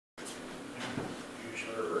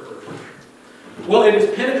Well, it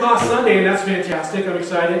is Pentecost Sunday, and that's fantastic. I'm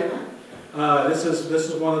excited. This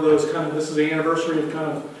is one of those this is the anniversary of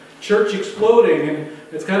kind of church exploding, and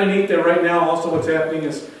it's kind of neat that right now also what's happening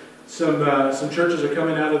is some churches are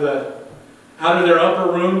coming out of their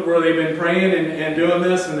upper room where they've been praying and doing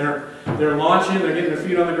this, and they're launching, they're getting their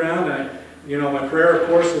feet on the ground. And my prayer, of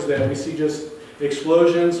course, is that we see just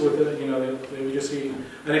explosions with that we just see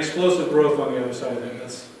an explosive growth on the other side of that.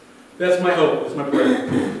 That's my hope. That's my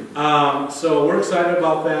prayer. So we're excited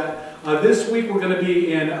about that. This week we're going to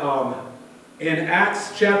be in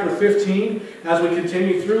Acts chapter 15 as we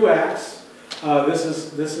continue through Acts. This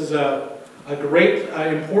is a great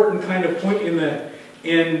important kind of point in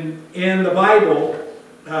the Bible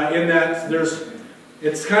in that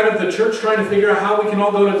it's kind of the church trying to figure out how we can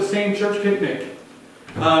all go to the same church picnic,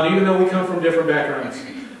 even though we come from different backgrounds.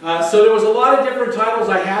 So there was a lot of different titles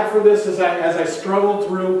I had for this as I struggled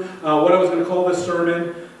through what I was going to call this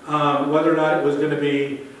sermon, whether or not it was going to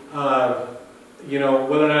be,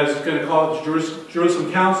 whether or not I was going to call it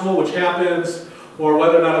Jerusalem Council, which happens, or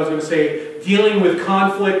whether or not I was going to say dealing with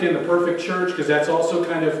conflict in the perfect church, because that's also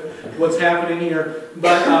kind of what's happening here.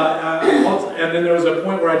 But and then there was a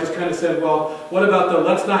point where I just kind of said, well, what about the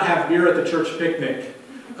let's not have beer at the church picnic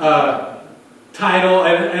title,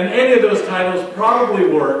 and any of those titles probably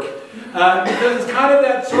work, because it's kind of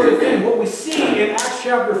that sort of thing. What we see in Acts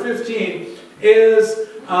chapter 15 is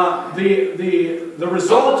the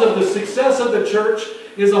result of the success of the church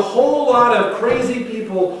is a whole lot of crazy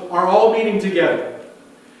people are all meeting together.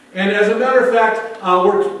 And as a matter of fact,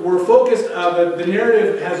 we're focused, the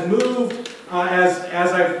narrative has moved,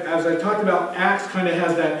 as I talked about, Acts kind of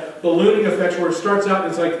has that ballooning effect where it starts out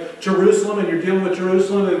and it's like Jerusalem, and you're dealing with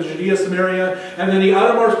Jerusalem and Judea, Samaria, and then the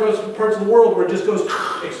other parts of the world where it just goes,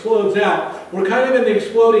 explodes out. We're kind of in the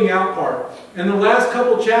exploding out part. In the last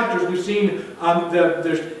couple chapters, we've seen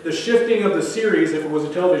the shifting of the series, if it was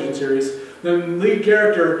a television series. The lead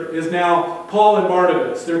character is now Paul and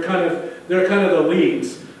Barnabas. They're kind of the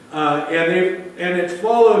leads. And it's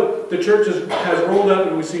followed, the church has rolled up,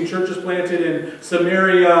 and we've seen churches planted in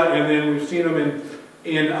Samaria, and then we've seen them in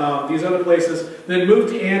these other places. Then moved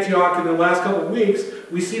to Antioch in the last couple of weeks.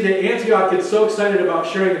 We see that Antioch gets so excited about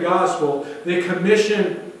sharing the gospel, they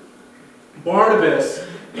commission Barnabas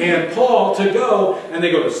and Paul to go, and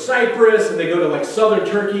they go to Cyprus, and they go to like southern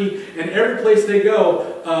Turkey, and every place they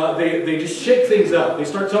go, they just shake things up. They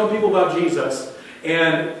start telling people about Jesus,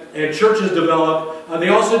 and churches develop. They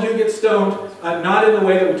also do get stoned, not in the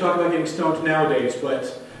way that we talk about getting stoned nowadays,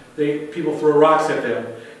 but people throw rocks at them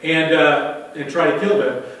and try to kill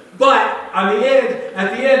them. But at the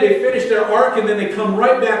end, they finish their arc, and then they come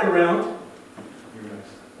right back around.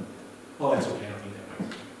 Oh, that's okay. I don't need that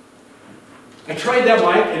mic. I tried that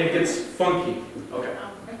mic, and it gets funky. Okay.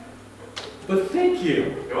 But thank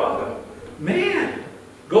you. You're welcome. Man,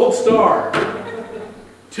 gold star.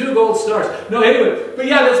 2 gold stars. No, anyway, but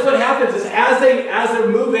yeah, that's what happens is as they're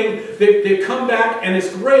moving, they come back, and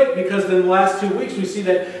it's great because in the last 2 weeks we see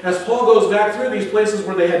that as Paul goes back through these places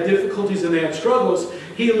where they had difficulties and they had struggles,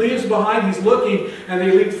 he leaves behind, he's looking, and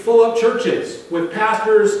they leave full up churches with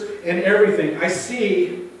pastors and everything.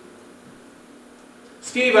 Steve,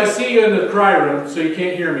 I see you in the cry room, so you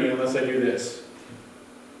can't hear me unless I do this.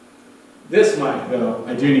 This mic, though,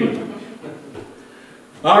 I do need.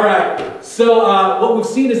 All right, so what we've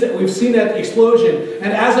seen is that we've seen that explosion.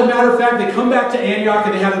 And as a matter of fact, they come back to Antioch,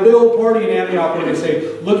 and they have a big old party in Antioch where they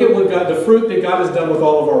say, look at what the fruit that God has done with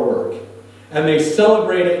all of our work. And they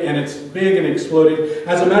celebrate it, and it's big and exploding.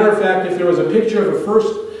 As a matter of fact, if there was a picture of a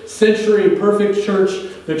first century perfect church,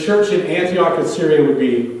 the church in Antioch in Syria would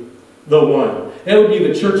be the one. It would be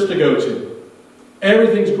the church to go to.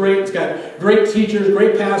 Everything's great. It's got great teachers,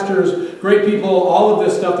 great pastors, great people, all of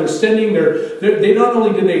this stuff. They're sending they not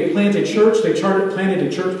only did they plant a church, they planted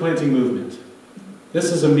a church planting movement.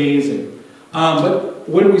 This is amazing. But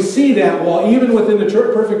when we see that, well, even within the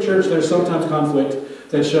perfect church, there's sometimes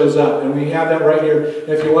conflict that shows up. And we have that right here.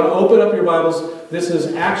 If you want to open up your Bibles, this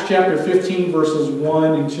is Acts chapter 15, verses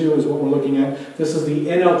 1 and 2 is what we're looking at. This is the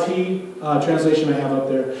NLT translation I have up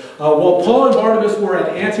there. While Paul and Barnabas were at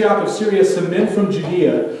Antioch of Syria, some men from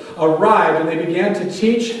Judea arrived, and they began to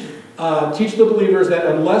teach the believers that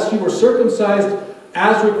unless you were circumcised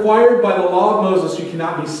as required by the law of Moses, you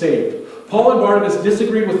cannot be saved. Paul and Barnabas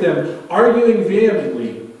disagreed with them, arguing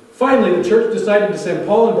vehemently. Finally, the church decided to send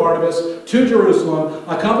Paul and Barnabas to Jerusalem,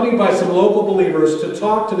 accompanied by some local believers, to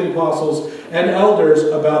talk to the apostles and elders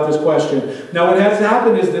about this question. Now, what has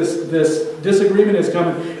happened is this disagreement is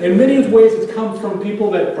coming. In many ways, it's come from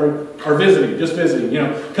people that are visiting, just visiting,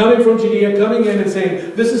 coming from Judea, coming in and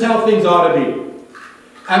saying, this is how things ought to be.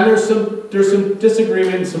 And there's some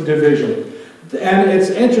disagreement and some division. And it's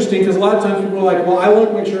interesting because a lot of times people are like, well, I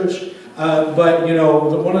like my church, but you know,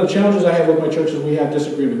 one of the challenges I have with my church is we have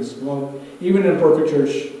disagreements. Well, even in a perfect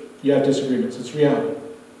church, you have disagreements. It's reality.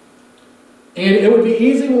 And it would be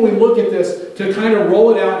easy when we look at this to kind of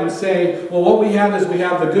roll it out and say, well, what we have is we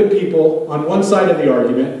have the good people on one side of the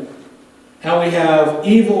argument, and we have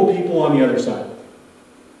evil people on the other side.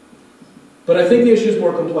 But I think the issue is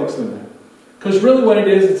more complex than that. Because really what it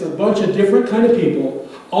is, it's a bunch of different kind of people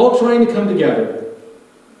all trying to come together.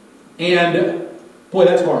 And, boy,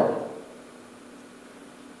 that's hard.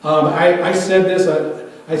 I said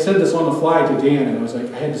this on the fly to Dan, and I was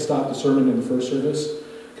like, I had to stop the sermon in the first service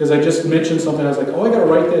because I just mentioned something. I was like, oh, I got to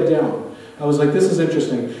write that down. I was like, this is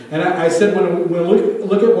interesting. And I said, when we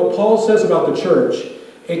look at what Paul says about the church,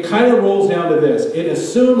 it kind of rolls down to this. It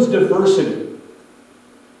assumes diversity.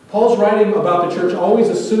 Paul's writing about the church always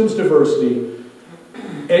assumes diversity.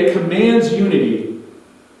 It commands unity,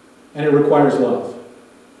 and it requires love.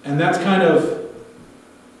 And that's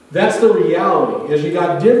the reality, is you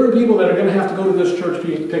got different people that are going to have to go to this church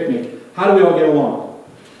picnic. How do we all get along?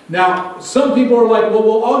 Now, some people are like, well,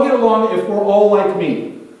 we'll all get along if we're all like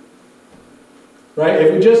me. Right?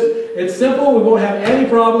 It's simple, we won't have any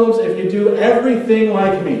problems if you do everything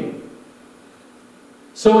like me.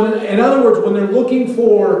 So in other words, when they're looking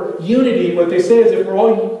for unity, what they say is if we're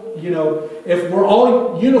all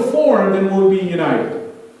uniform, then we'll be united.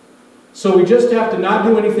 So we just have to not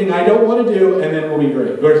do anything I don't want to do, and then we'll be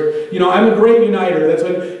great. Or, I'm a great uniter. That's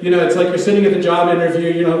when, it's like you're sitting at the job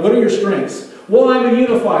interview, what are your strengths? Well, I'm a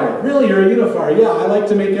unifier. Really, you're a unifier. Yeah, I like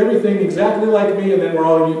to make everything exactly like me, and then we're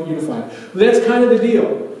all unified. That's kind of the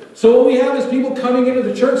deal. So what we have is people coming into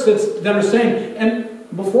the church that are saying, and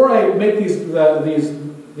before I make these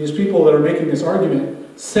people that are making this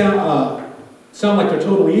argument sound like they're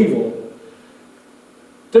totally evil,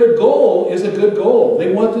 their goal is a good goal.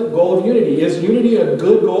 They want the goal of unity. Is unity a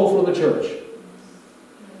good goal for the church?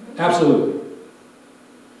 Absolutely.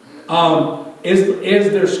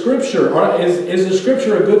 Is there scripture? Is the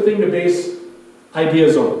scripture a good thing to base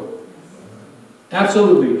ideas on?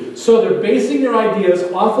 Absolutely. So they're basing their ideas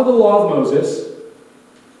off of the law of Moses,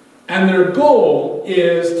 and their goal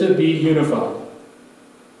is to be unified.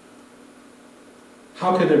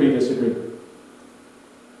 How could there be disagreement?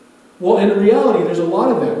 Well, in reality, there's a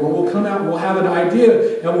lot of that, where we'll come out and we'll have an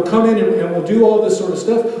idea, and we'll come in and we'll do all this sort of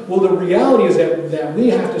stuff. Well, the reality is that we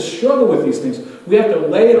have to struggle with these things. We have to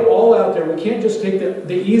lay it all out there. We can't just take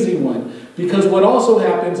the easy one. Because what also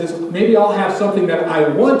happens is maybe I'll have something that I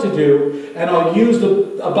want to do, and I'll use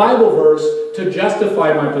a Bible verse to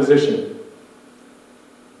justify my position.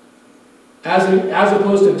 As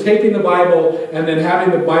opposed to taking the Bible and then having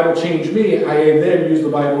the Bible change me, I then use the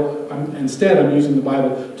Bible, instead I'm using the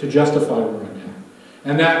Bible to justify where I'm at.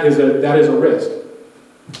 And that is a risk.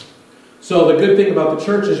 So the good thing about the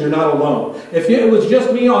church is you're not alone. If it was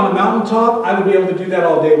just me on a mountaintop, I would be able to do that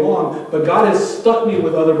all day long. But God has stuck me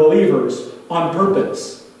with other believers on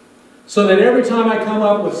purpose. So that every time I come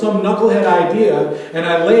up with some knucklehead idea and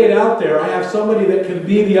I lay it out there, I have somebody that can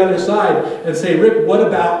be the other side and say, Rick, what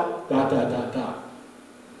about ...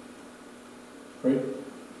 Right?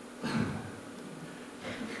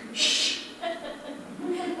 Shh.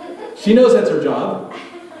 She knows that's her job.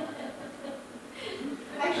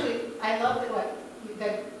 Actually, I love what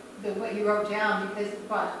you wrote down, because it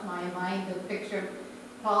brought to my mind the picture of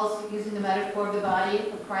Paul's using the metaphor of the body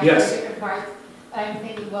of Christ, yes, different parts. I'm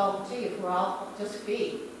thinking, well, gee, if we're all just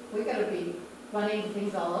feet, we got to be running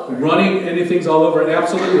things all over. Running into things all over,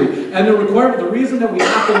 absolutely. And the reason that we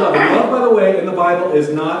have to love, and love, by the way, in the Bible is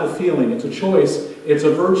not a feeling, it's a choice, it's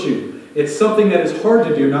a virtue. It's something that is hard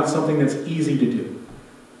to do, not something that's easy to do.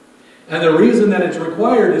 And the reason that it's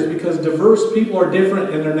required is because diverse people are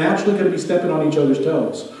different, and they're naturally going to be stepping on each other's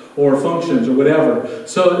toes, or functions, or whatever.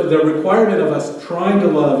 So the requirement of us trying to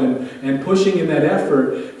love and pushing in that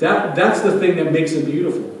effort, that's the thing that makes it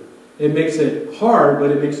beautiful. It makes it hard,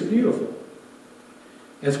 but it makes it beautiful.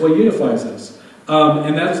 That's what unifies us.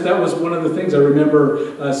 And that was one of the things I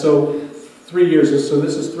remember. So 3 years, so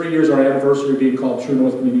this is 3 years our anniversary of being called True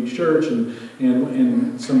North Community Church,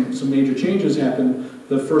 and some major changes happened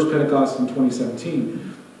the first Pentecost in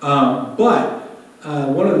 2017. But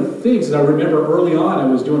one of the things that I remember early on, I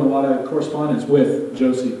was doing a lot of correspondence with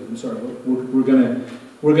Josie. I'm sorry, I'm gonna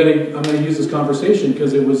use this conversation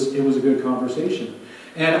because it was a good conversation.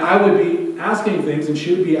 And I would be asking things, and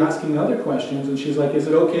she would be asking other questions, and she's like, is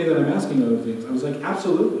it okay that I'm asking other things? I was like,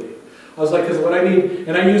 absolutely. I was like, because what I need,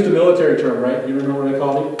 and I used a military term, right? You remember what I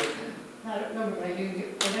called it? I don't remember what I do.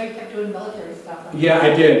 I know you kept doing military stuff. Yeah,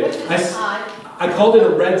 I did. I called it a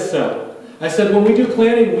red cell. I said, when we do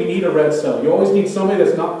planning, we need a red cell. You always need somebody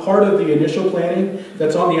that's not part of the initial planning,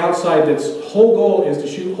 that's on the outside, that's whole goal is to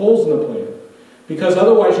shoot holes in the plan. Because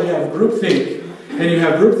otherwise you have groupthink, and you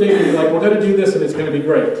have groupthink and you're like, we're going to do this and it's going to be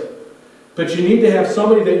great. But you need to have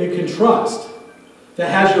somebody that you can trust, that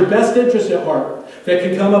has your best interest at heart, that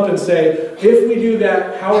can come up and say, if we do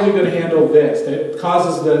that, how are you going to handle this? That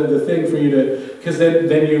causes the thing for you to, because then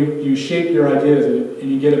you shape your ideas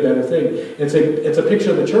and you get a better thing. It's a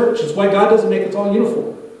picture of the church. It's why God doesn't make us all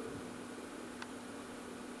uniform.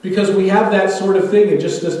 Because we have that sort of thing in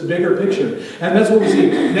just this bigger picture. And that's what we see.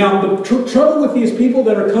 Now, the trouble with these people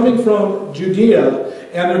that are coming from Judea,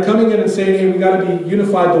 and they're coming in and saying, hey, we've got to be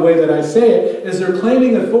unified the way that I say it, is they're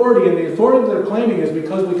claiming authority, and the authority they're claiming is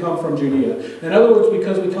because we come from Judea. In other words,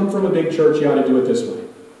 because we come from a big church, you ought to do it this way.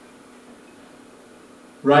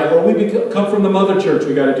 Right? Or we come from the mother church,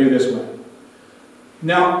 we got to do this way.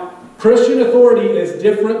 Now, Christian authority is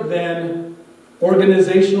different than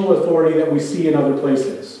organizational authority that we see in other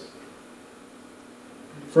places.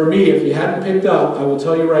 For me, if you hadn't picked up, I will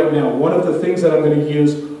tell you right now, one of the things that I'm going to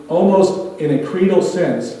use almost in a creedal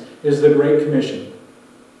sense is the Great Commission.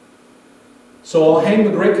 So I'll hang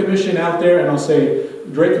the Great Commission out there and I'll say,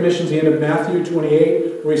 the Great Commission is the end of Matthew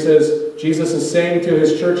 28, where he says, Jesus is saying to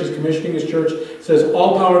his church, he's commissioning his church, says,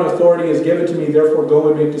 all power and authority is given to me, therefore go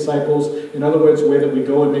and make disciples. In other words, the way that we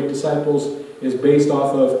go and make disciples is based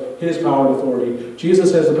off of his power and authority.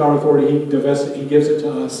 Jesus has the power and authority, he gives it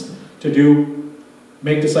to us to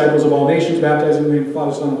make disciples of all nations, baptizing them in the name of the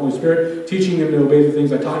Father, Son, and Holy Spirit, teaching them to obey the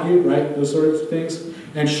things I taught you, right? Those sorts of things.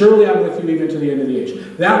 And surely I'm with you even to the end of the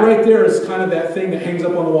age. That right there is kind of that thing that hangs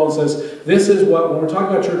up on the wall and says, this is what, when we're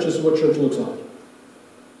talking about church, this is what church looks like.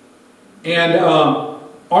 And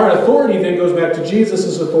our authority then goes back to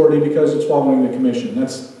Jesus' authority because it's following the commission.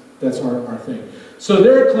 That's our thing. So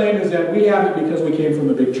their claim is that we have it because we came from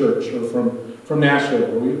a big church, or from Nashville,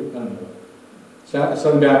 or I don't know.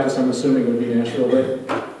 Southern Baptist, I'm assuming, would be Nashville, but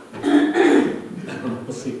I don't know,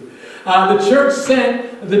 we'll see. The church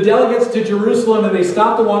sent the delegates to Jerusalem, and they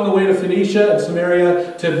stopped along the way to Phoenicia and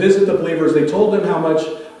Samaria to visit the believers. They told them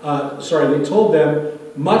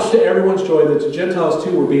much to everyone's joy, that the Gentiles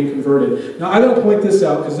too were being converted. Now, I'm going to point this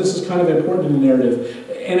out because this is kind of important in the narrative.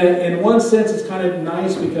 In one sense, it's kind of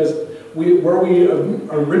nice because where we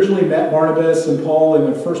originally met Barnabas and Paul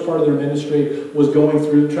in the first part of their ministry was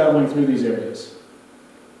traveling through these areas.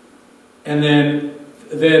 And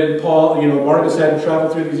then Paul, Barnabas had to travel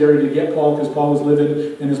through these areas to get Paul because Paul was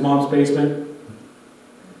living in his mom's basement.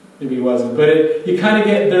 Maybe he wasn't. But you kind of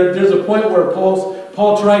get, there's a point where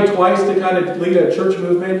Paul tried twice to kind of lead a church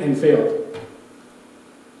movement and failed.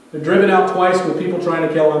 They're driven out twice with people trying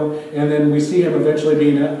to kill him, and then we see him eventually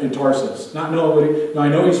being in Tarsus. Now, I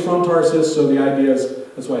know he's from Tarsus, so the idea is,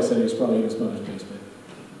 that's why I said he was probably in his mother's basement.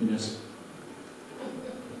 Just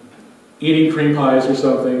eating cream pies or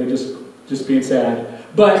something, and just being sad.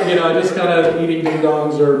 But, just kind of eating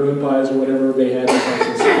ding-dongs or moon pies or whatever they had in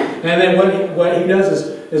Tarsus. And then what he does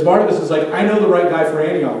is Barnabas is like, I know the right guy for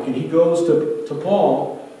Antioch. And he goes to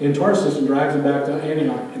Paul in Tarsus and drags him back to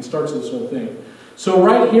Antioch and starts this whole thing. So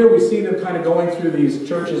right here we see them kind of going through these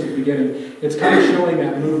churches at the beginning. It's kind of showing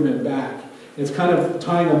that movement back. It's kind of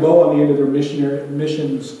tying a bow on the end of their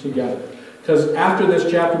missions together. Because after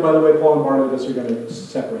this chapter, by the way, Paul and Barnabas are going to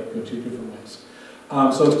separate, go two different ways.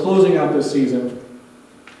 So it's closing out this season.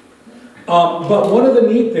 But one of the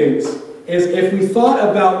neat things is if we thought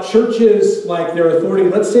about churches like their authority,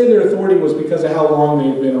 let's say their authority was because of how long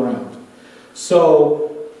they've been around.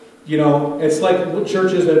 So, it's like what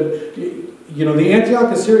churches that, the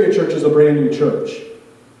Antioch Assyria church is a brand new church.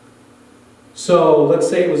 So let's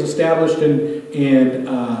say it was established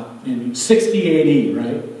in 60 AD,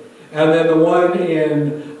 right? And then the one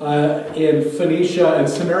in Phoenicia and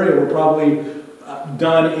Samaria were probably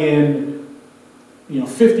done in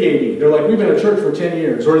 50 AD. They're like, we've been a church for 10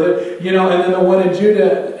 years. Or and then the one in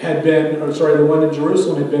Judah the one in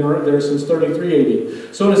Jerusalem had been there since 33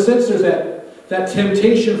 AD. So in a sense, there's that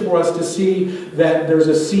temptation for us to see that there's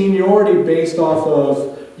a seniority based off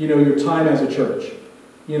of, your time as a church.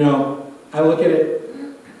 I look at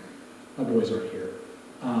it, my boys aren't here,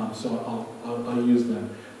 so I'll use them.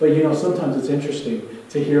 But sometimes it's interesting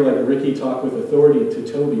to hear like Ricky talk with authority to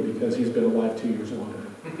Toby because he's been alive 2 years longer.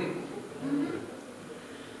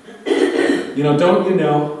 Don't you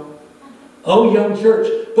know? Oh, young church.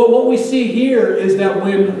 But what we see here is that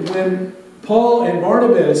when Paul and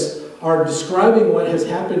Barnabas are describing what has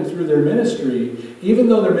happened through their ministry, even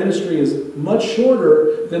though their ministry is much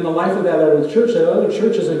shorter than the life of that other church, that other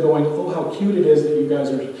church isn't going, oh, how cute it is that you guys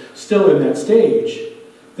are still in that stage.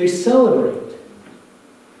 They celebrate.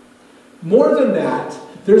 More than that,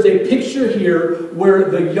 There's a picture here where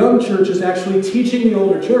the young church is actually teaching the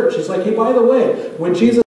older church. It's like, hey, by the way, when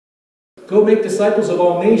Jesus go make disciples of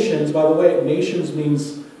all nations, by the way, nations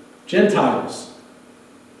means Gentiles.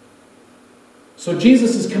 So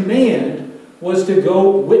Jesus' command was to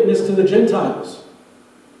go witness to the Gentiles.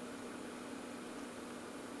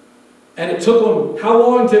 And it took them how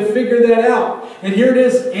long to figure that out? And here it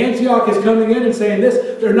is, Antioch is coming in and saying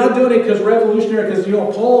this. They're not doing it because revolutionary, because,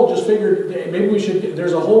 Paul just figured maybe we should,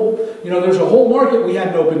 there's a whole market we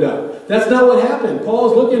hadn't opened up. That's not what happened.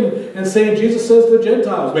 Paul is looking and saying, Jesus says to the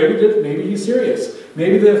Gentiles. Maybe he's serious.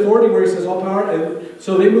 Maybe the authority where he says all power. And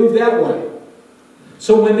so they move that way.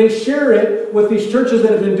 So when they share it with these churches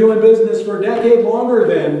that have been doing business for a decade longer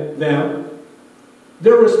than them,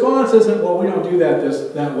 their response isn't, well, we don't do that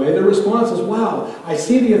way. Their response is, wow, I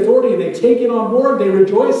see the authority, and they take it on board, they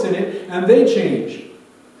rejoice in it, and they change.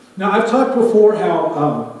 Now, I've talked before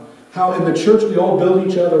how in the church we all build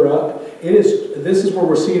each other up. This is where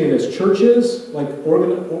we're seeing it as churches, like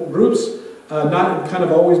groups, not kind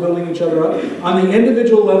of always building each other up. On the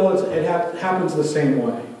individual level, it happens the same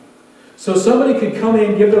way. So somebody could come in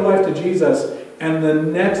and give their life to Jesus, and the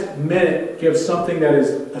next minute give something that is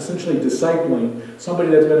essentially discipling somebody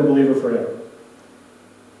that's been a believer forever.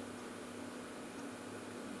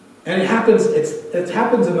 And it happens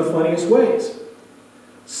in the funniest ways.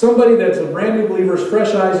 Somebody that's a brand new believer,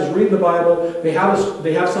 fresh eyes, is reading the Bible, they have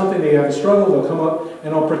something, they have a struggle, they'll come up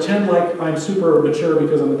and I'll pretend like I'm super mature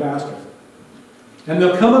because I'm the pastor. And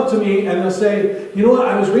they'll come up to me and they'll say, you know what,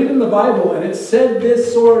 I was reading the Bible and it said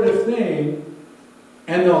this sort of thing.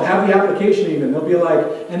 And they'll have the application even. They'll be like,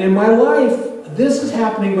 and in my life, this is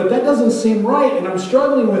happening, but that doesn't seem right, and I'm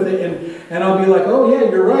struggling with it. And I'll be like, oh yeah,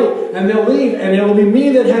 you're right. And they'll leave, and it'll be me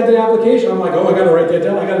that had the application. I'm like, oh, I got to write that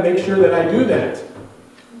down. I got to make sure that I do that.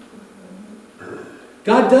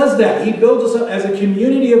 God does that. He builds us up as a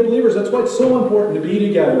community of believers. That's why it's so important to be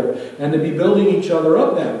together and to be building each other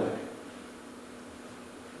up that way.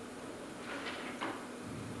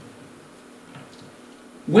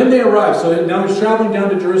 When they arrived, so now he's traveling down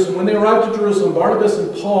to Jerusalem. When they arrived to Jerusalem, Barnabas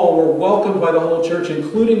and Paul were welcomed by the whole church,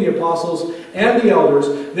 including the apostles and the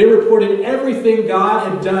elders. They reported everything God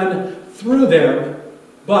had done through them,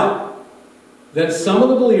 but then some of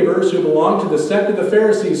the believers who belonged to the sect of the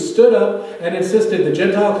Pharisees stood up and insisted the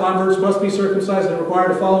Gentile converts must be circumcised and required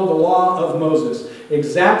to follow the law of Moses.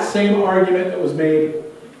 Exact same argument that was made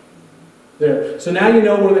there. So now you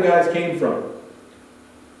know where the guys came from.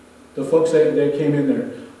 The folks that came in there.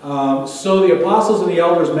 So the apostles and the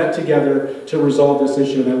elders met together to resolve this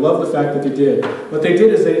issue. And I love the fact that they did. What they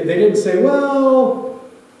did is they didn't say, well,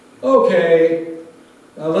 okay,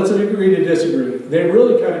 let's agree to disagree. They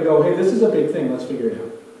really kind of go, hey, this is a big thing. Let's figure it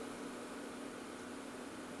out.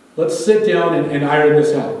 Let's sit down and iron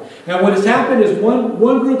this out. And what has happened is one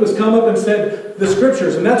group has come up and said the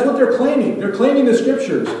Scriptures. And that's what they're claiming. They're claiming the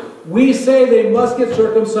Scriptures. We say they must get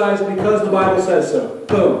circumcised because the Bible says so.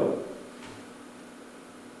 Boom.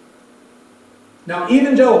 Now,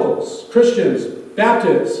 evangelicals, Christians,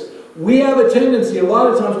 Baptists, we have a tendency, a lot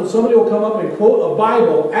of times when somebody will come up and quote a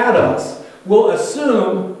Bible at us, we'll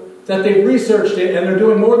assume that they've researched it and they're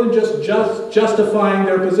doing more than just justifying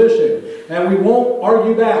their position. And we won't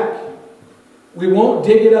argue back. We won't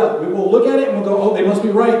dig it up. We will look at it and we'll go, oh, they must be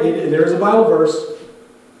right. There's a Bible verse.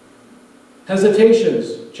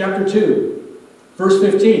 Hesitations, chapter 2, verse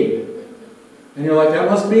 15. And you're like, that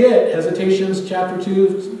must be it. Hesitations, chapter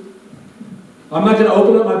 2. I'm not going to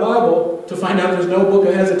open up my Bible to find out there's no book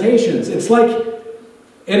of hesitations. It's like,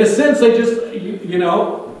 in a sense, they just,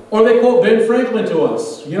 or they quote Ben Franklin to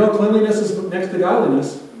us. Cleanliness is next to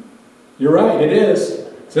godliness. You're right, it is.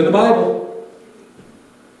 It's in the Bible.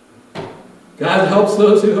 God helps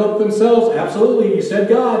those who help themselves. Absolutely, you said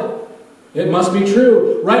God. It must be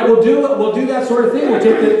true. Right, we'll do that sort of thing.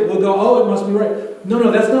 We'll go, oh, it must be right.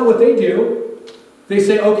 No, that's not what they do. They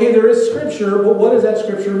say, okay, there is Scripture, but what does that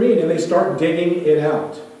Scripture mean? And they start digging it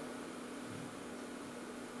out.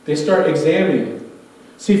 They start examining it.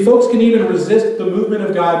 See, folks can even resist the movement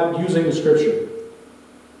of God using the Scripture.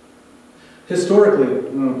 Historically,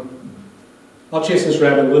 I'll chase this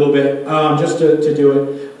rabbit a little bit, just to do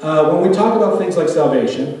it. When we talk about things like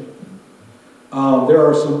salvation, there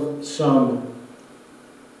are some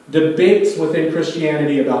debates within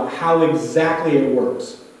Christianity about how exactly it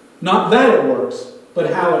works. Not that it works,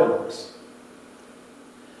 but how it works.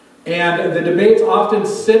 And the debates often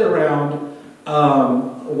sit around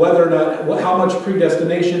whether or not, how much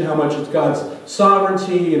predestination, how much it's God's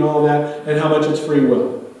sovereignty and all that, and how much it's free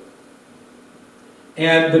will.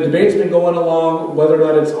 And the debate's been going along whether or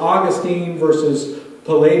not it's Augustine versus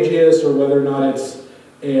Pelagius, or whether or not it's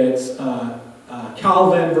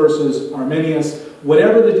Calvin versus Arminius.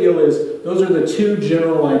 Whatever the deal is, those are the two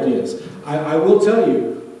general ideas. I will tell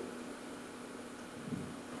you,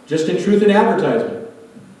 just in truth and advertisement,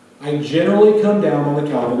 I generally come down on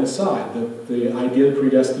the Calvinist side, the idea of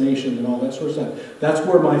predestination and all that sort of stuff. That's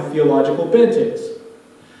where my theological bent is.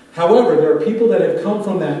 However, there are people that have come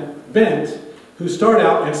from that bent who start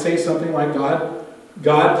out and say something like God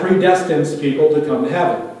predestines people to come to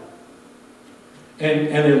heaven. And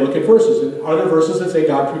they look at verses. And are there verses that say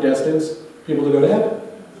God predestines people to go to heaven?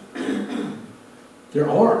 There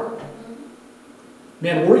are.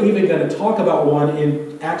 Man, we're even going to talk about one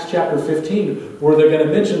in Acts chapter 15 where they're going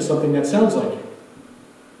to mention something that sounds like it.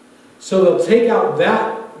 So they'll take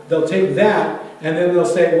that, and then they'll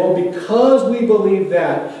say, well, because we believe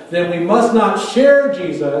that, then we must not share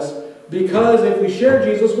Jesus, because if we share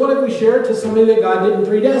Jesus, what if we share it to somebody that God didn't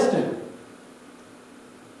predestine?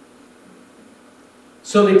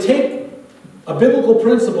 So they take a biblical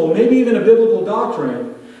principle, maybe even a biblical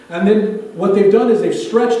doctrine, and then what they've done is they've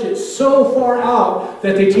stretched it so far out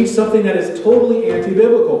that they teach something that is totally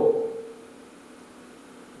anti-biblical.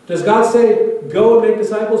 Does God say, go and make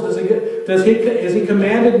disciples? Has He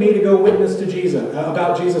commanded me to go witness to Jesus,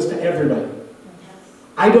 about Jesus to everybody?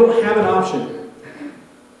 I don't have an option.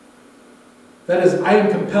 That is, I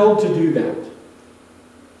am compelled to do that.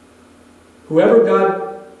 Whoever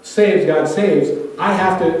God saves. I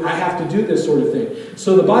have to do this sort of thing.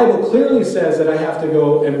 So the Bible clearly says that I have to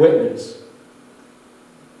go and witness.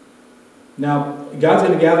 Now, God's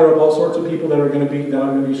going to gather up all sorts of people that I'm going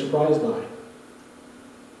to be surprised by.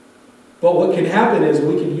 But what can happen is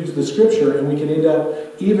we can use the Scripture, and we can end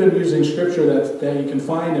up even using Scripture that you can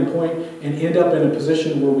find and point, and end up in a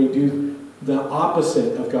position where we do the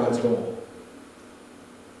opposite of God's goal.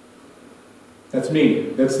 That's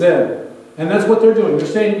me. That's them. And that's what they're doing. They're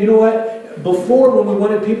saying, you know what? Before, when we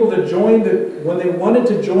wanted people to join, when they wanted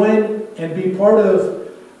to join and be part of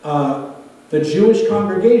the Jewish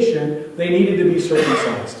congregation, they needed to be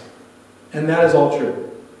circumcised. And that is all true.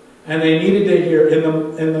 And they needed to hear,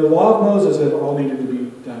 in the law of Moses, it all needed to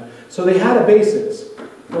be done. So they had a basis.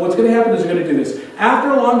 But what's going to happen is they're going to do this.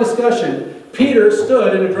 After a long discussion, Peter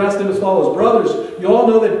stood and addressed them as follows. Brothers, you all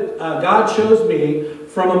know that God chose me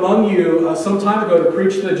from among you some time ago to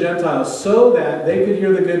preach to the Gentiles so that they could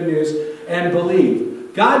hear the good news and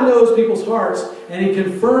believe. God knows people's hearts, and He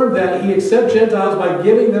confirmed that He accepts Gentiles by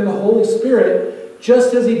giving them the Holy Spirit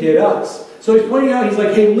just as He did us. So He's pointing out, He's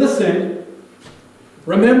like, hey, listen,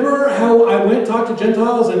 remember how I went and talked to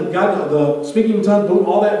Gentiles and got the speaking in tongues, boom,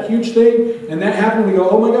 all that huge thing, and that happened, we go,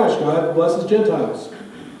 oh my gosh, God blesses Gentiles.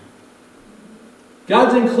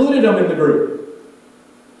 God's included them in the group.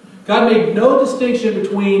 God made no distinction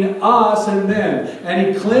between us and them, and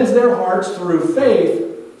He cleansed their hearts through faith.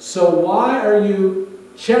 So why are you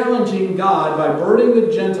challenging God by burdening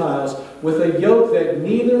the Gentiles with a yoke that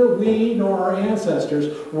neither we nor our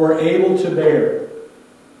ancestors were able to bear?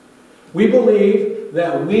 We believe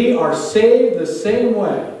that we are saved the same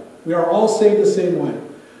way. We are all saved the same way.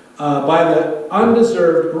 By the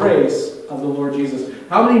undeserved grace of the Lord Jesus.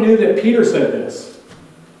 How many knew that Peter said this?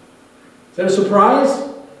 Is that a surprise?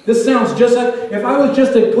 This sounds just like, if I was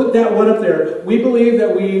just to put that one up there, we believe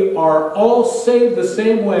that we are all saved the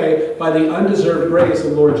same way by the undeserved grace of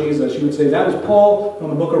the Lord Jesus. You would say, that was Paul from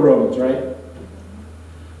the book of Romans, right?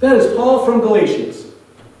 That is Paul from Galatians.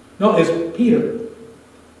 No, it's Peter.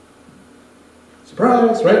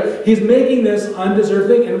 Surprise, right? He's making this undeserved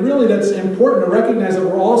thing, and really that's important to recognize that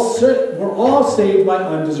we're all saved by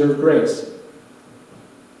undeserved grace.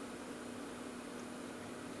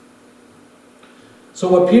 So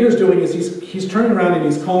what Peter's doing is he's turning around and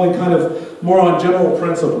he's calling kind of more on general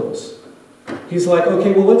principles. He's like,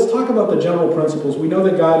 okay, well, let's talk about the general principles. We know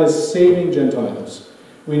that God is saving Gentiles.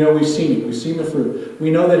 We know we've seen it. We've seen the fruit. We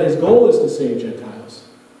know that His goal is to save Gentiles.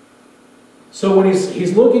 So when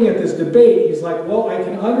he's looking at this debate, he's like, well, I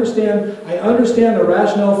understand the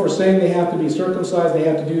rationale for saying they have to be circumcised, they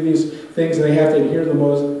have to do these things, and they have to adhere to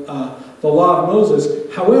the law of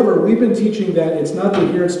Moses. However, we've been teaching that it's not the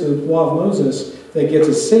adherence to the law of Moses that gets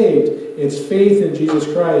us saved. It's faith in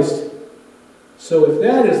Jesus Christ. So if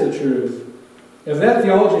that is the truth, if that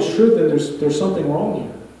theology is true, then there's something wrong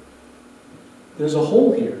here. There's a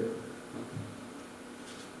hole here.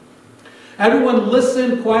 Everyone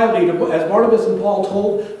listened quietly to, as Barnabas and Paul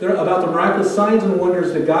told about the miraculous signs and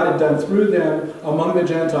wonders that God had done through them among the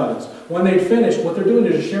Gentiles. When they'd finished, what they're doing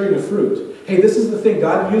is sharing the fruit. Hey, this is the thing.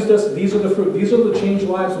 God used us. These are the fruit. These are the changed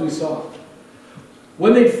lives we saw.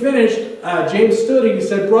 When they finished, James stood and he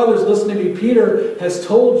said, brothers, listen to me. Peter has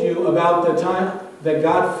told you about the time that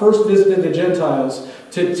God first visited the Gentiles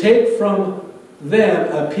to take from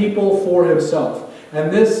them a people for himself.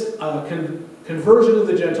 And this conversion of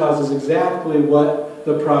the Gentiles is exactly what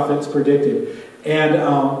the prophets predicted.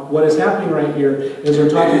 And what is happening right here is they're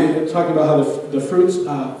talking about how the fruits,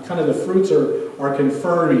 the fruits are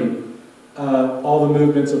confirming all the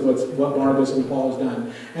movements of what Barnabas and Paul has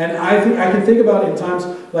done. And I can think about in times,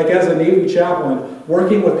 like as a Navy chaplain,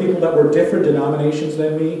 working with people that were different denominations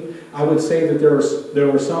than me, I would say that there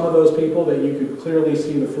were some of those people that you could clearly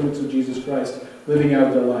see the fruits of Jesus Christ living out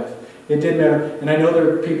of their life. It didn't matter. And I know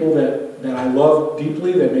there are people that I love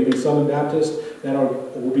deeply, that maybe Southern Baptists, that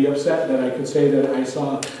will be upset that I could say that I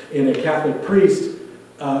saw in a Catholic priest,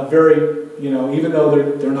 even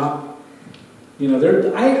though they're not, I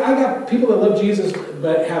got people that love Jesus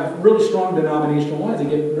but have really strong denominational lines. They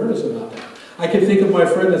get nervous about that. I can think of my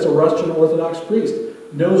friend that's a Russian Orthodox priest,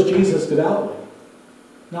 knows Jesus devoutly.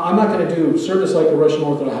 Now, I'm not going to do service like a Russian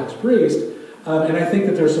Orthodox priest, and I think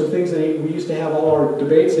that there's some things that we used to have all our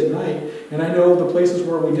debates at night, and I know the places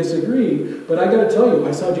where we disagree, but I got to tell you,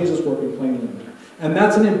 I saw Jesus working plainly in there. And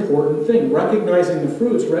that's an important thing. Recognizing the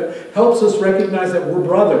fruits helps us recognize that we're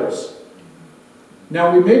brothers.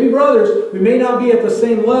 Now, we may be brothers, we may not be at the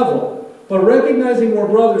same level, but recognizing we're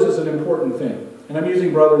brothers is an important thing. And I'm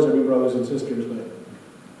using brothers, I mean brothers and sisters, but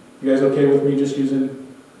you guys okay with me just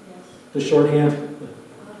using the shorthand?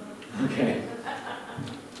 Okay.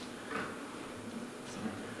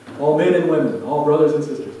 All men and women, all brothers and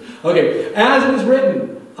sisters. Okay, as it is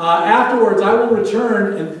written, afterwards I will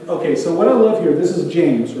return and... Okay, so what I love here, this is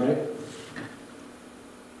James, right?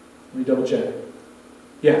 Let me double check.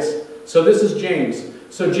 Yes. So this is James.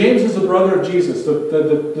 So James is the brother of Jesus.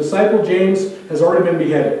 The disciple James has already been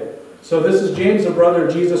beheaded. So this is James, the brother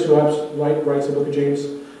of Jesus, who writes the book of James.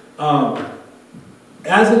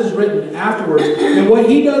 As it is written afterwards. And what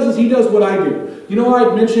he does is he does what I do. You know,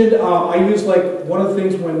 I mentioned I use like one of the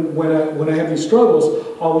things when I have these struggles,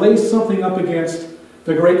 I'll lay something up against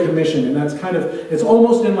the Great Commission, and that's kind of, it's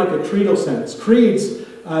almost in like a creedal sense. Creeds,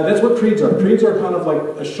 that's what creeds are. Creeds are kind of like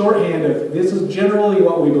a shorthand of this is generally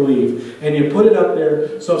what we believe, and you put it up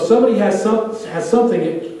there. So if somebody has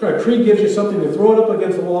something, a creed gives you something to throw it up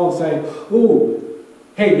against the wall and say, ooh,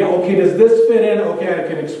 hey, yeah, okay, does this fit in? Okay, I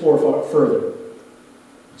can explore further.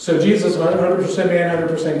 So Jesus, 100% man,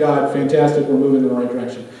 100% God, fantastic, we're moving in the right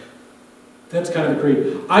direction. That's kind of the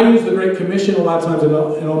creed. I use the Great Commission a lot of times in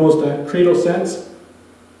almost a creedal sense.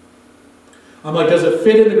 I'm like, does it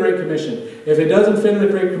fit in the Great Commission? If it doesn't fit in the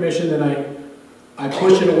Great Commission, then I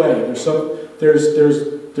push it away.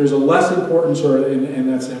 There's a less importance, and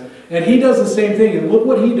that's it. And he does the same thing, and look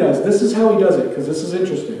what he does. This is how he does it, because this is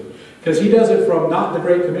interesting. Because he does it from not the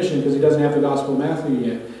Great Commission, because he doesn't have the Gospel of Matthew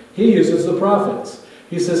yet. He uses the prophets.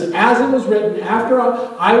 He says, as it was written, after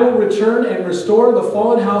I will return and restore the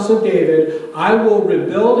fallen house of David, I will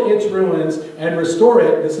rebuild its ruins and restore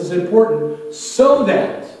it, this is important, so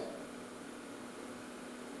that.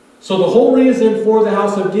 So the whole reason for the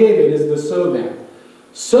house of David is the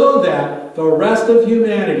so that the rest of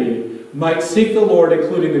humanity might seek the Lord,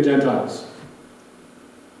 including the Gentiles.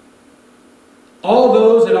 All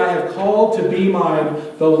those that I have called to be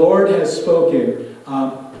mine, the Lord has spoken,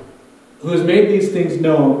 who has made these things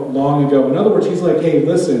known long ago. In other words, he's like, hey,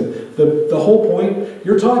 listen, the whole point,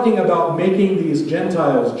 you're talking about making these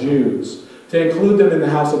Gentiles Jews, to include them in the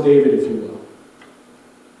house of David, if you will.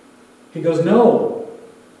 He goes, no,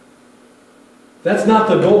 that's not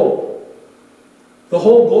the goal. The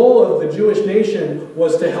whole goal of the Jewish nation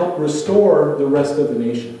was to help restore the rest of the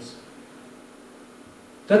nations.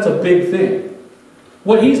 That's a big thing.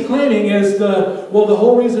 What he's claiming is the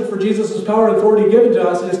whole reason for Jesus' power and authority given to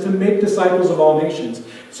us is to make disciples of all nations.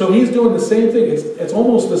 So he's doing the same thing. It's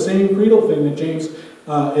almost the same creedal thing that James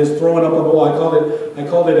is throwing up on the wall. I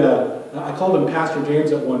called him Pastor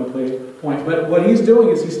James at one point. But what he's doing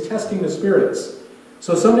is he's testing the spirits.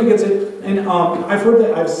 So somebody gets it, and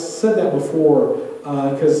I've said that before.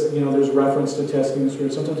 Because there's reference to testing the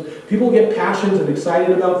spirit. Sometimes people get passions and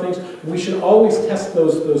excited about things. We should always test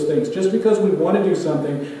those things. Just because we want to do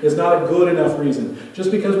something is not a good enough reason.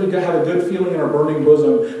 Just because we have a good feeling in our burning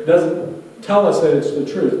bosom doesn't tell us that it's the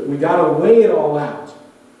truth. We got to weigh it all out.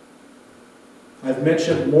 I've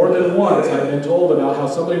mentioned more than once, I've been told about how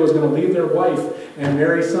somebody was going to leave their wife and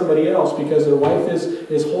marry somebody else because their wife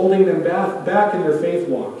is holding them back in their faith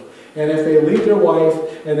walk. And if they leave their wife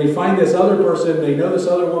and they find this other person, they know this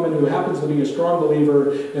other woman who happens to be a strong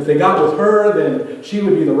believer, if they got with her, then she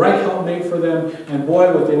would be the right helpmate for them, and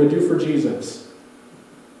boy, what they would do for Jesus.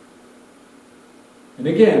 And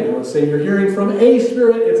again, I would say you're hearing from a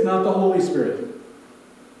Spirit, it's not the Holy Spirit.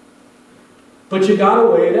 But you got to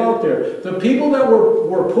weigh it out there. The people that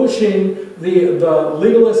were pushing the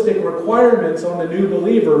legalistic requirements on the new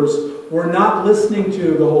believers were not listening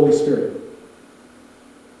to the Holy Spirit.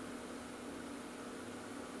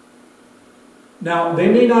 Now, they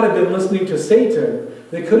may not have been listening to Satan.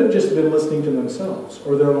 They could have just been listening to themselves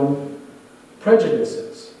or their own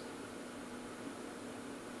prejudices.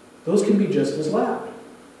 Those can be just as loud.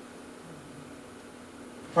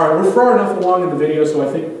 All right, we're far enough along in the video, so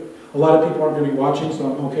I think a lot of people aren't going to be watching, so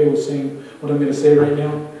I'm okay with saying what I'm going to say right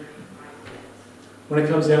now. When it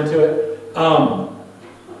comes down to it.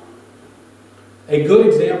 A good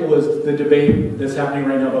example is the debate that's happening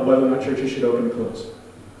right now about whether or not churches should open and close.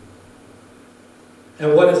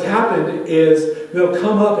 And what has happened is they'll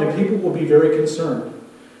come up and people will be very concerned.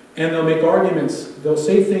 And they'll make arguments. They'll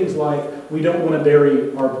say things like, we don't want to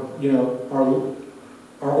bury our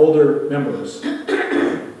older members.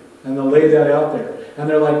 And they'll lay that out there. And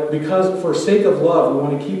they're like, because for sake of love, we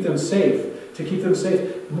want to keep them safe. To keep them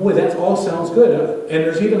safe. Boy, that all sounds good. And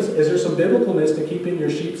is there some biblicalness to keeping your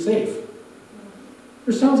sheep safe?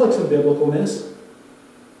 There sounds like some biblicalness.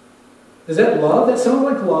 Is that love? That sounds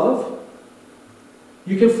like love.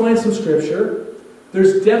 You can find some scripture.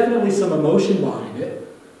 There's definitely some emotion behind it.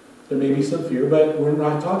 There may be some fear, but we're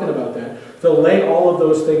not talking about that. They'll lay all of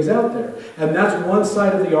those things out there. And that's one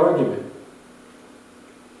side of the argument.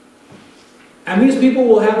 And these people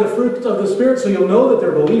will have the fruit of the Spirit, so you'll know that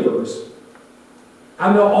they're believers.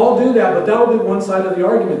 And they'll all do that, but that'll be one side of the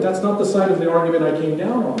argument. That's not the side of the argument I came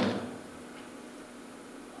down on.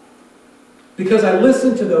 Because I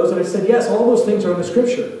listened to those and I said, yes, all those things are in the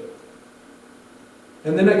Scripture.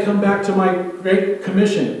 And then I come back to my Great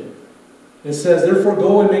Commission. It says, therefore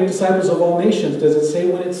go and make disciples of all nations. Does it say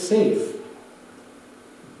when it's safe?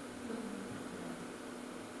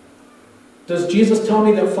 Does Jesus tell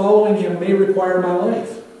me that following Him may require my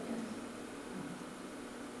life?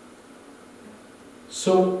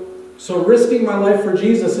 So risking my life for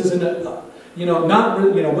Jesus isn't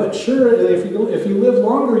but sure, if you live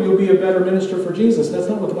longer, you'll be a better minister for Jesus. That's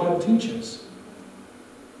not what the Bible teaches.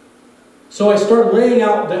 So I start laying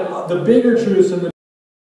out the bigger truths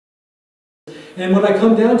and what I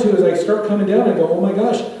come down to is I start coming down and I go, oh my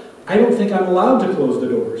gosh, I don't think I'm allowed to close the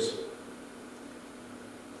doors.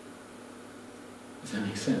 Does that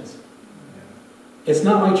make sense? It's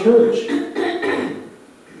not my church.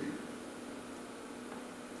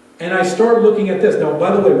 And I start looking at this. Now,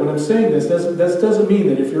 by the way, when I'm saying this, that doesn't mean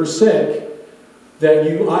that if you're sick, that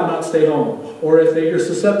you ought not stay home. Or if you're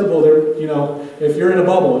susceptible, if you're in a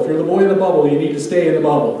bubble, if you're the boy in the bubble, you need to stay in the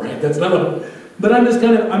bubble, right? That's not what but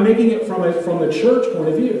I'm making it from the church point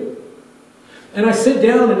of view. And I sit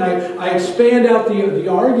down and I expand out the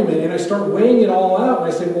argument and I start weighing it all out.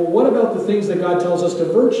 And I say, well, what about the things that God tells us to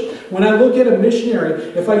virtue? When I look at a missionary,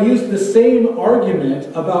 if I use the same argument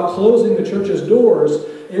about closing the church's doors,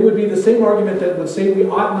 it would be the same argument that would say we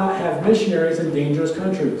ought not have missionaries in dangerous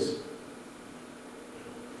countries.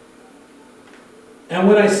 And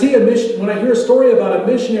when I hear a story about a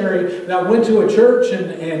missionary that went to a church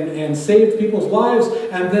and saved people's lives,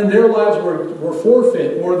 and then their lives were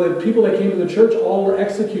forfeit, or the people that came to the church all were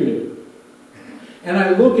executed. And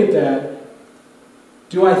I look at that,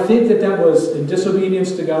 do I think that was in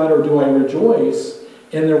disobedience to God, or do I rejoice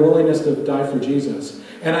in their willingness to die for Jesus?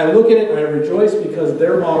 And I look at it and I rejoice because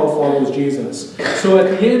their model follows Jesus. So at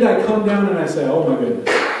the end I come down and I say, oh my goodness,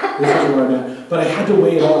 this is where I'm at. But I had to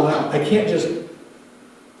weigh it all out. I can't just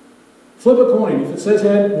flip a coin. If it says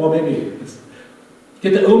head, well, maybe.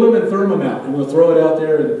 Get the umum and thummim out, and we'll throw it out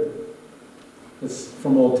there. And it's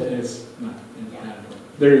from old. It's not.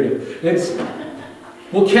 There you go.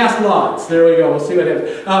 We'll cast lots. There we go. We'll see what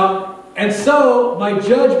happens. And so my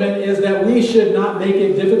judgment is that we should not make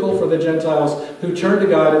it difficult for the Gentiles who turn to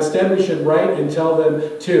God. Instead, we should write and tell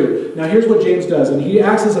them to. Now, here's what James does, and he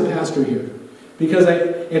acts as a pastor here, because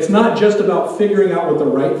it's not just about figuring out what the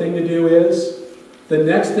right thing to do is. The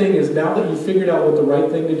next thing is, now that you've figured out what the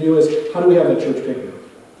right thing to do is, how do we have a church picnic?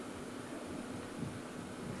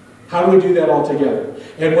 How do we do that all together?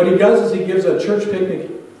 And what he does is he gives a church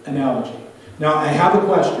picnic analogy. Now, I have a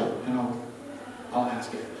question, and I'll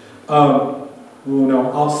ask it.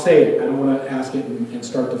 I'll say it. I don't want to ask it and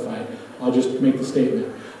start the fight. I'll just make the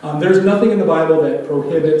statement. There's nothing in the Bible that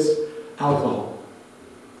prohibits alcohol.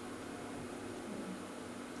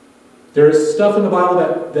 There's stuff in the Bible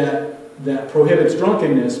that prohibits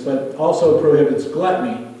drunkenness, but also prohibits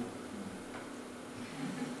gluttony.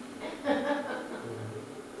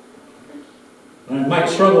 I might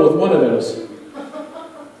struggle with one of those.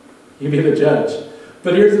 You be the judge.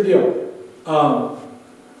 But here's the deal.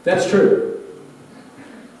 That's true.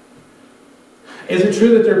 Is it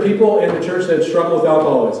true that there are people in the church that struggle with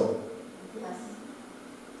alcoholism? Yes.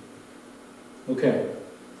 Okay.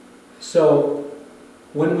 So,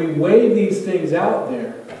 when we weigh these things out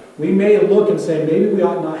there, we may look and say, maybe we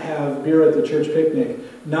ought not have beer at the church picnic,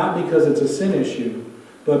 not because it's a sin issue,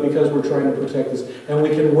 but because we're trying to protect this. And we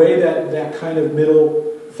can weigh that kind of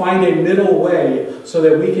middle, find a middle way so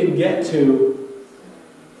that we can get to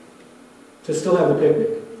still have the picnic.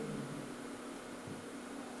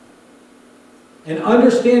 And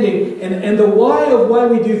understanding, and the why of why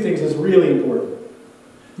we do things is really important.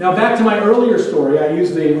 Now back to my earlier story, I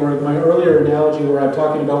used my earlier analogy where I'm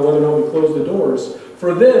talking about whether or not we close the doors.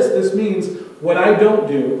 For this means what I don't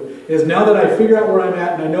do is now that I figure out where I'm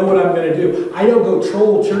at and I know what I'm going to do, I don't go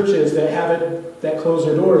troll churches that close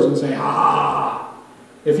their doors and say, ha ha ha.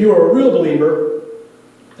 If you are a real believer,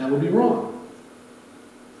 that would be wrong.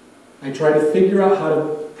 I try to figure out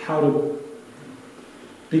how to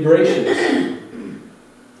be gracious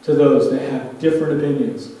to those that have different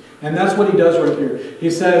opinions. And that's what he does right here. He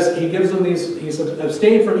says, he gives them these, he says,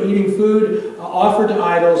 abstain from eating food offered to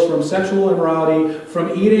idols, from sexual immorality,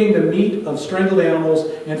 from eating the meat of strangled animals,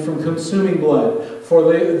 and from consuming blood.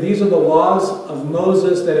 For these are the laws of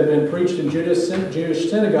Moses that have been preached in Jewish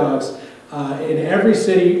synagogues in every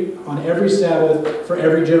city, on every Sabbath, for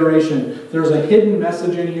every generation. There's a hidden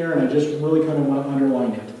message in here, and I just really kind of want to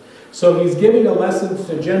underline it. So he's giving a lesson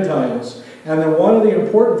to Gentiles. And then one of the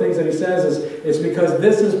important things that he says is, it's because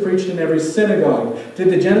this is preached in every synagogue. Did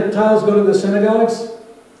the Gentiles go to the synagogues?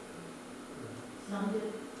 Some did.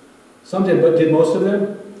 Some did, but did most of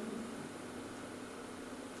them?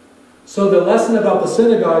 So the lesson about the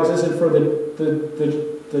synagogues isn't for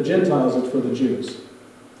the Gentiles, it's for the Jews.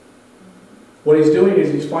 What he's doing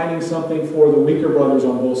is he's finding something for the weaker brothers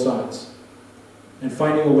on both sides and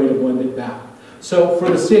finding a way to blend it back. So for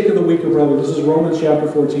the sake of the weaker brother, this is Romans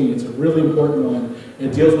chapter 14. It's a really important one.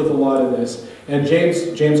 It deals with a lot of this. And James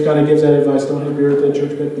kind of gives that advice, don't have beer at the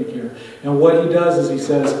church picnic here. And what he does is he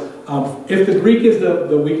says, if the Greek is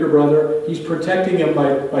the weaker brother, he's protecting him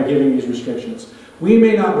by giving these restrictions. We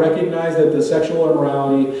may not recognize that the sexual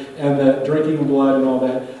immorality and the drinking of blood and all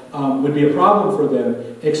that would be a problem for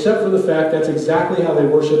them, except for the fact that's exactly how they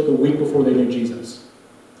worshiped the week before they knew Jesus.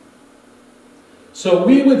 So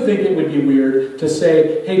we would think it would be weird to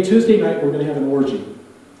say, hey, Tuesday night we're going to have an orgy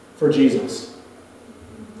for Jesus.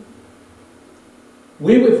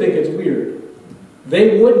 We would think it's weird.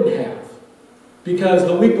 They wouldn't have. Because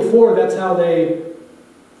the week before, that's how they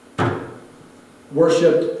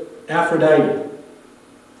worshipped Aphrodite.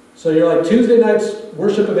 So you're like, Tuesday night's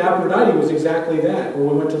worship of Aphrodite was exactly that, where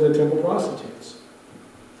we went to the temple prostitutes.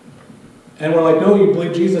 And we're like, no, you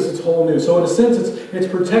believe Jesus, it's whole new. So in a sense, it's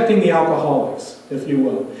protecting the alcoholics, if you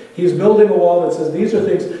will. He's building a wall that says these are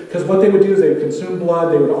things, because what they would do is they would consume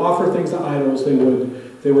blood, they would offer things to idols, they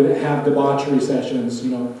would have debauchery sessions,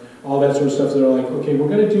 all that sort of stuff. So they're like, okay, we're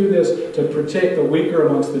going to do this to protect the weaker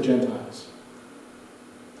amongst the Gentiles.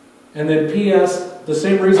 And then P.S., the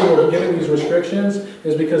same reason we're giving these restrictions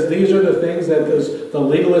is because these are the things that the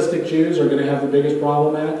legalistic Jews are going to have the biggest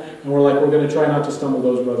problem at, and we're going to try not to stumble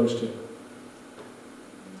those brothers too.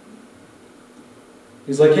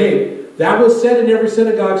 He's like, hey, that was said in every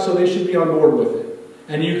synagogue, so they should be on board with it.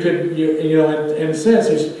 And you could, in a sense,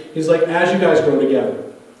 he's like, as you guys grow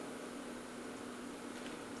together.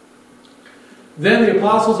 Then the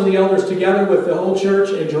apostles and the elders, together with the whole church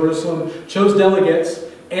in Jerusalem, chose delegates,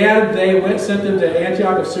 and they sent them to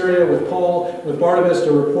Antioch of Syria with Paul, with Barnabas,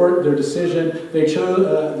 to report their decision. The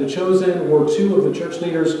chosen were two of the church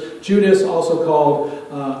leaders, Judas, also called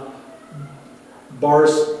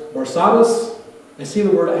Barsabbas. I see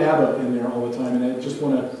the word Abba in there all the time, and I just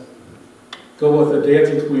want to go with a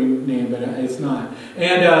dancing queen name, but it's not.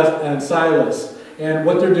 And Silas. And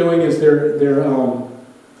what they're doing is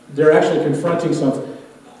they're actually confronting something.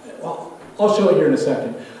 I'll show it here in a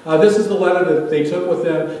second. This is the letter that they took with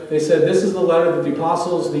them. They said, this is the letter that the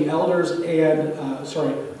apostles, the elders,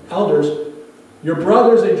 your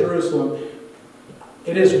brothers in Jerusalem,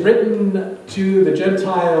 it is written to the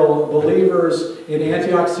Gentile believers in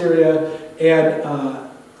Antioch, Syria, and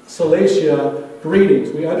Cilicia, greetings.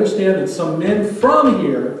 We understand that some men from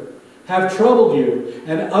here have troubled you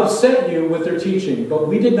and upset you with their teaching, but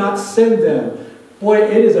we did not send them. Boy,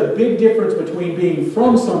 it is a big difference between being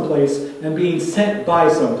from someplace and being sent by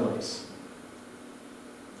someplace.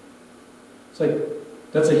 It's like,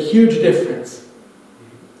 that's a huge difference.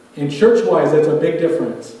 And church-wise, that's a big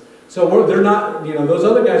difference. So they're not, those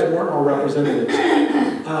other guys weren't our representatives.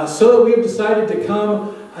 So that we've decided to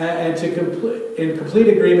come and to complete, in complete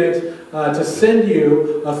agreement to send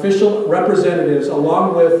you official representatives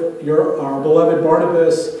along with our beloved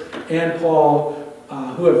Barnabas and Paul,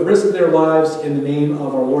 who have risked their lives in the name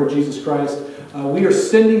of our Lord Jesus Christ. We are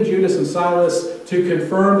sending Judas and Silas to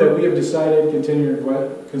confirm that we have decided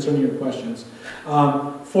concerning your questions.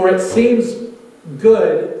 For it seems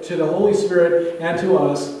good to the Holy Spirit and to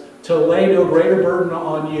us to lay no greater burden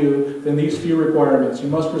on you than these few requirements. You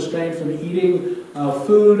must refrain from eating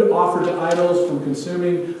food offered to idols, from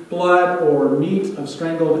consuming blood or meat of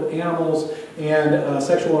strangled animals, and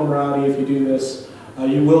sexual immorality. If you do this,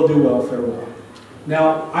 you will do well, farewell.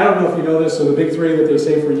 Now, I don't know if you know this, so the big three that they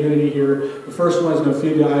say for unity here, the first one is no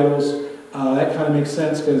food to idols. That kind of makes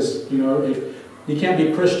sense because, you know, if you can't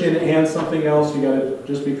be Christian and something else, you got to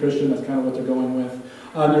just be Christian. That's kind of what they're going with.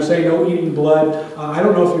 They're saying no eating blood. I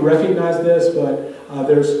don't know if you recognize this, but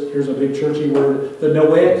here's a big churchy word, the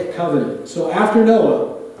Noahic covenant. So after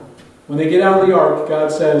Noah, when they get out of the ark,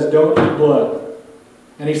 God says, don't eat blood.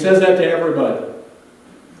 And he says that to everybody.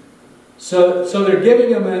 So they're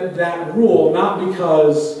giving them that rule, not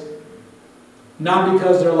because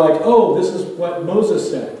they're like, oh, this is what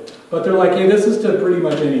Moses said. But they're like, hey, this is to pretty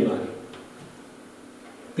much anybody.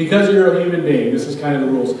 Because you're a human being, this is kind of the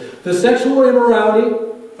rules. The sexual immorality,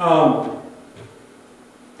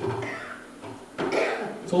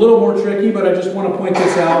 it's a little more tricky, but I just want to point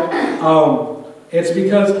this out. It's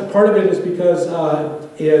because, part of it is because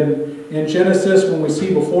in Genesis, when we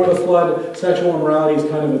see before the flood, sexual immorality is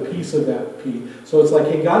kind of a piece of that piece. So it's like,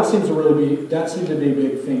 hey, that seems to be a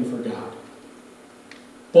big thing for God.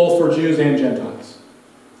 Both for Jews and Gentiles.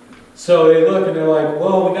 So they look and they're like,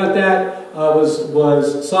 well, we got that.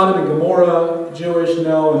 Was Sodom and Gomorrah Jewish?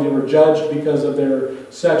 No, and they were judged because of their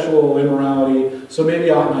sexual immorality. So maybe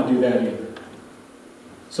I ought not do that either.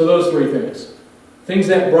 So those three things. Things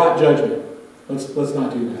that brought judgment. Let's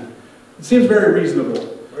not do that. It seems very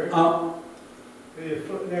reasonable. There you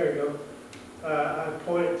go. On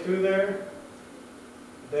point 2 there,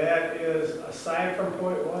 that is aside from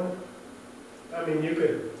point 1. I mean, you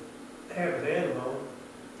could have an animal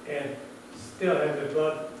and still have the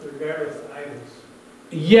blood regardless of idols.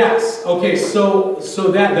 Yes. Okay, so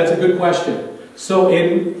that's a good question. So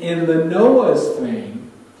in the Noah's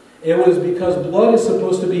thing, it was because blood is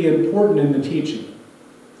supposed to be important in the teaching.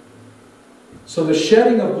 So the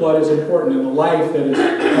shedding of blood is important in the life that is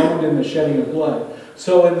owned in the shedding of blood.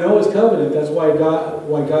 So in Noah's covenant, that's why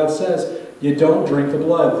God says you don't drink the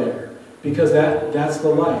blood there, because that's the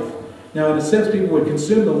life. Now, in a sense, people would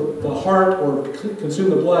consume the heart or consume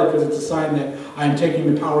the blood because it's a sign that I'm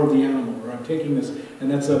taking the power of the animal, or I'm taking this,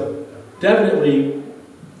 and that's definitely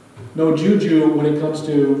no juju when it comes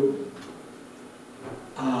to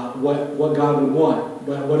what God would want.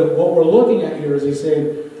 But what we're looking at here is he's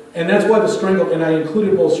saying, and that's why the strangled, and I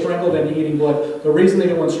included both strangled and eating blood. The reason they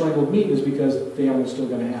didn't want strangled meat is because the animal's still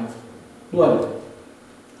going to have blood.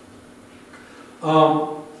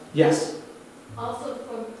 Yes? Also,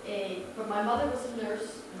 from my mother was a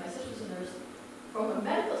nurse, and my sister was a nurse, from a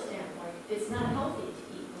medical standpoint, it's not healthy to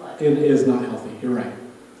eat blood. It is not healthy, you're right.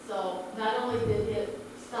 So not only did it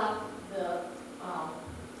stop the, I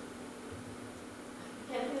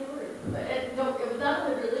can't think of the word, but it was not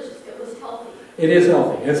only religious, it was healthy. It is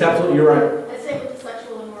healthy. It's absolutely, you're right. I'd say with the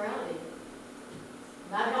sexual immorality.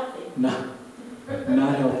 Not healthy.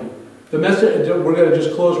 Not healthy. The message, we're going to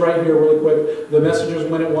just close right here really quick. The messengers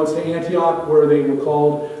went at once to Antioch, where they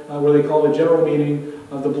called a general meeting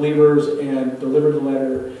of the believers and delivered the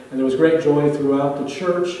letter. And there was great joy throughout the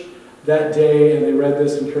church that day, and they read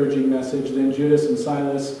this encouraging message. Then Judas and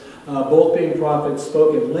Silas, both being prophets,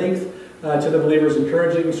 spoke at length to the believers,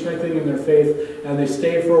 encouraging and strengthening in their faith, and they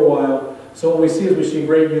stayed for a while. So what we see is we see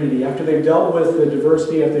great unity. After they've dealt with the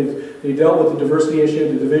diversity, after they dealt with the diversity issue,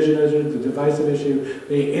 the division issue, the divisive issue,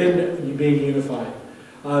 they end being unified.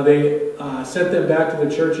 They sent them back to the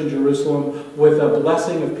church in Jerusalem with a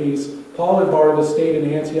blessing of peace. Paul and Barnabas stayed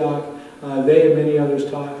in Antioch. They and many others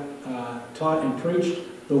taught and preached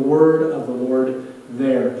the word of the Lord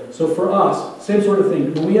there. So for us, same sort of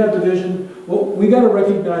thing. When we have division, well, we got to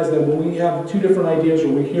recognize that when we have two different ideas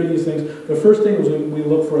or we hear these things, the first thing is we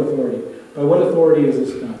look for authority. By what authority is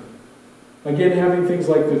this done? Again, having things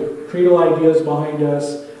like the creedal ideas behind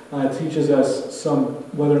us teaches us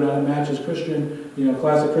whether or not it matches Christian,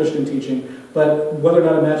 classic Christian teaching, but whether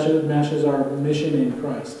or not it matches our mission in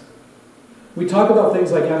Christ. We talk about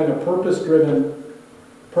things like having a purpose-driven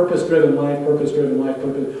life.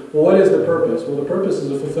 Well, what is the purpose? Well, the purpose is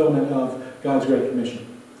the fulfillment of God's Great Commission.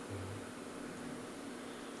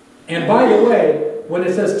 And by the way, when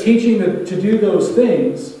it says teaching to do those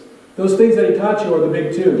things that he taught you are the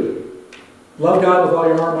big two. Love God with all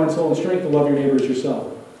your heart, mind, soul, and strength, and love your neighbor as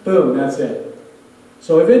yourself. Boom, that's it.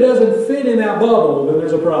 So if it doesn't fit in that bubble, then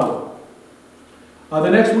there's a problem. The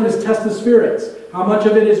next one is test the spirits. How much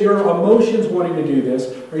of it is your emotions wanting to do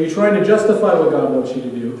this? Are you trying to justify what God wants you to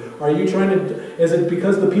do? Are you trying to, is it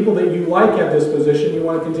because the people that you like have this position, you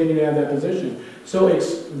want to continue to have that position? So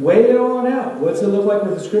weigh it on out. What's it look like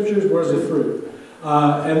with the scriptures? Where's the fruit?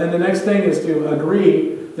 And then the next thing is to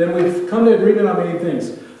agree. Then we've come to agreement on many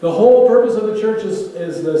things. The whole purpose of the church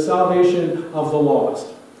is the salvation of the lost.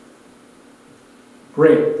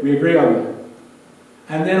 Great. We agree on that.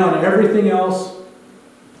 And then on everything else,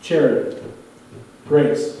 charity.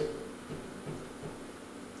 Grace.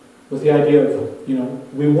 With the idea of,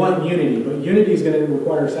 we want unity, but unity is going to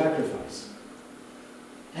require sacrifice.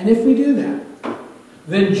 And if we do that,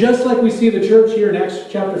 then just like we see the church here in Acts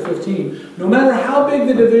chapter 15, no matter how big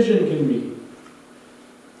the division can be,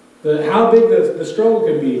 how big the struggle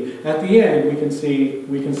can be, at the end we can see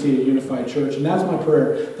a unified church. And that's my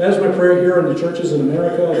prayer. That is my prayer here in the churches in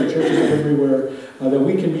America, the churches everywhere, that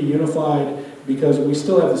we can be unified because we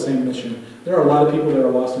still have the same mission. There are a lot of people that are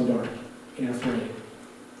lost and dark and afraid.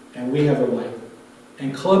 And we have the light.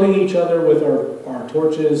 And clubbing each other with our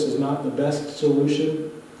torches is not the best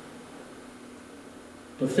solution.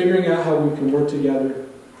 But figuring out how we can work together,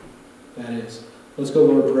 that is. Let's go,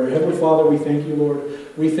 Lord, in prayer. Heavenly Father, we thank you, Lord.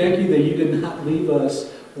 We thank you that you did not leave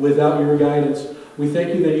us without your guidance. We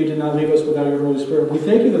thank you that you did not leave us without your Holy Spirit. We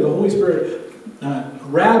thank you that the Holy Spirit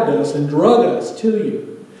grabbed us and drug us to you.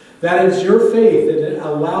 That it's your faith that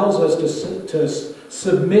allows us to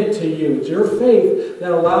submit to you. It's your faith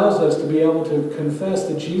that allows us to be able to confess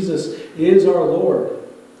that Jesus is our Lord.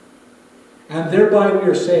 And thereby we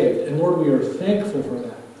are saved. And Lord, we are thankful for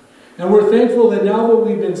that. And we're thankful that now that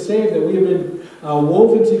we've been saved, that we have been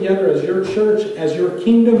woven together as your church, as your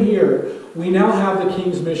kingdom here, we now have the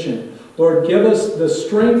King's mission. Lord, give us the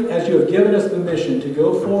strength as you have given us the mission to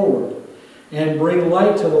go forward and bring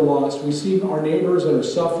light to the lost. We see our neighbors that are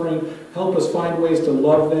suffering. Help us find ways to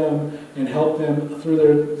love them and help them through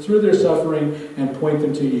their suffering and point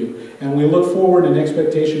them to you. And we look forward in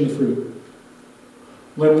expectation of fruit.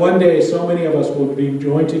 When one day so many of us will be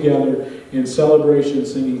joined together in celebration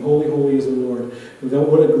singing, Holy, Holy is the Lord.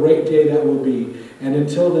 What a great day that will be. And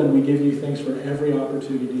until then, we give you thanks for every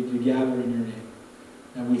opportunity to gather in your name.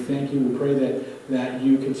 And we thank you. We pray that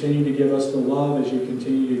you continue to give us the love as you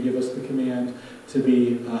continue to give us the command to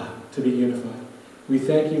be unified. We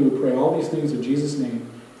thank you. We pray all these things in Jesus'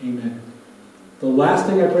 name. Amen. The last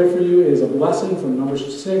thing I pray for you is a blessing from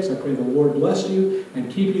Numbers 6. I pray the Lord bless you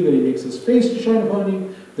and keep you, that he makes his face to shine upon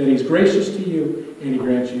you, that he's gracious to you, and he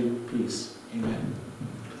grants you peace. Amen.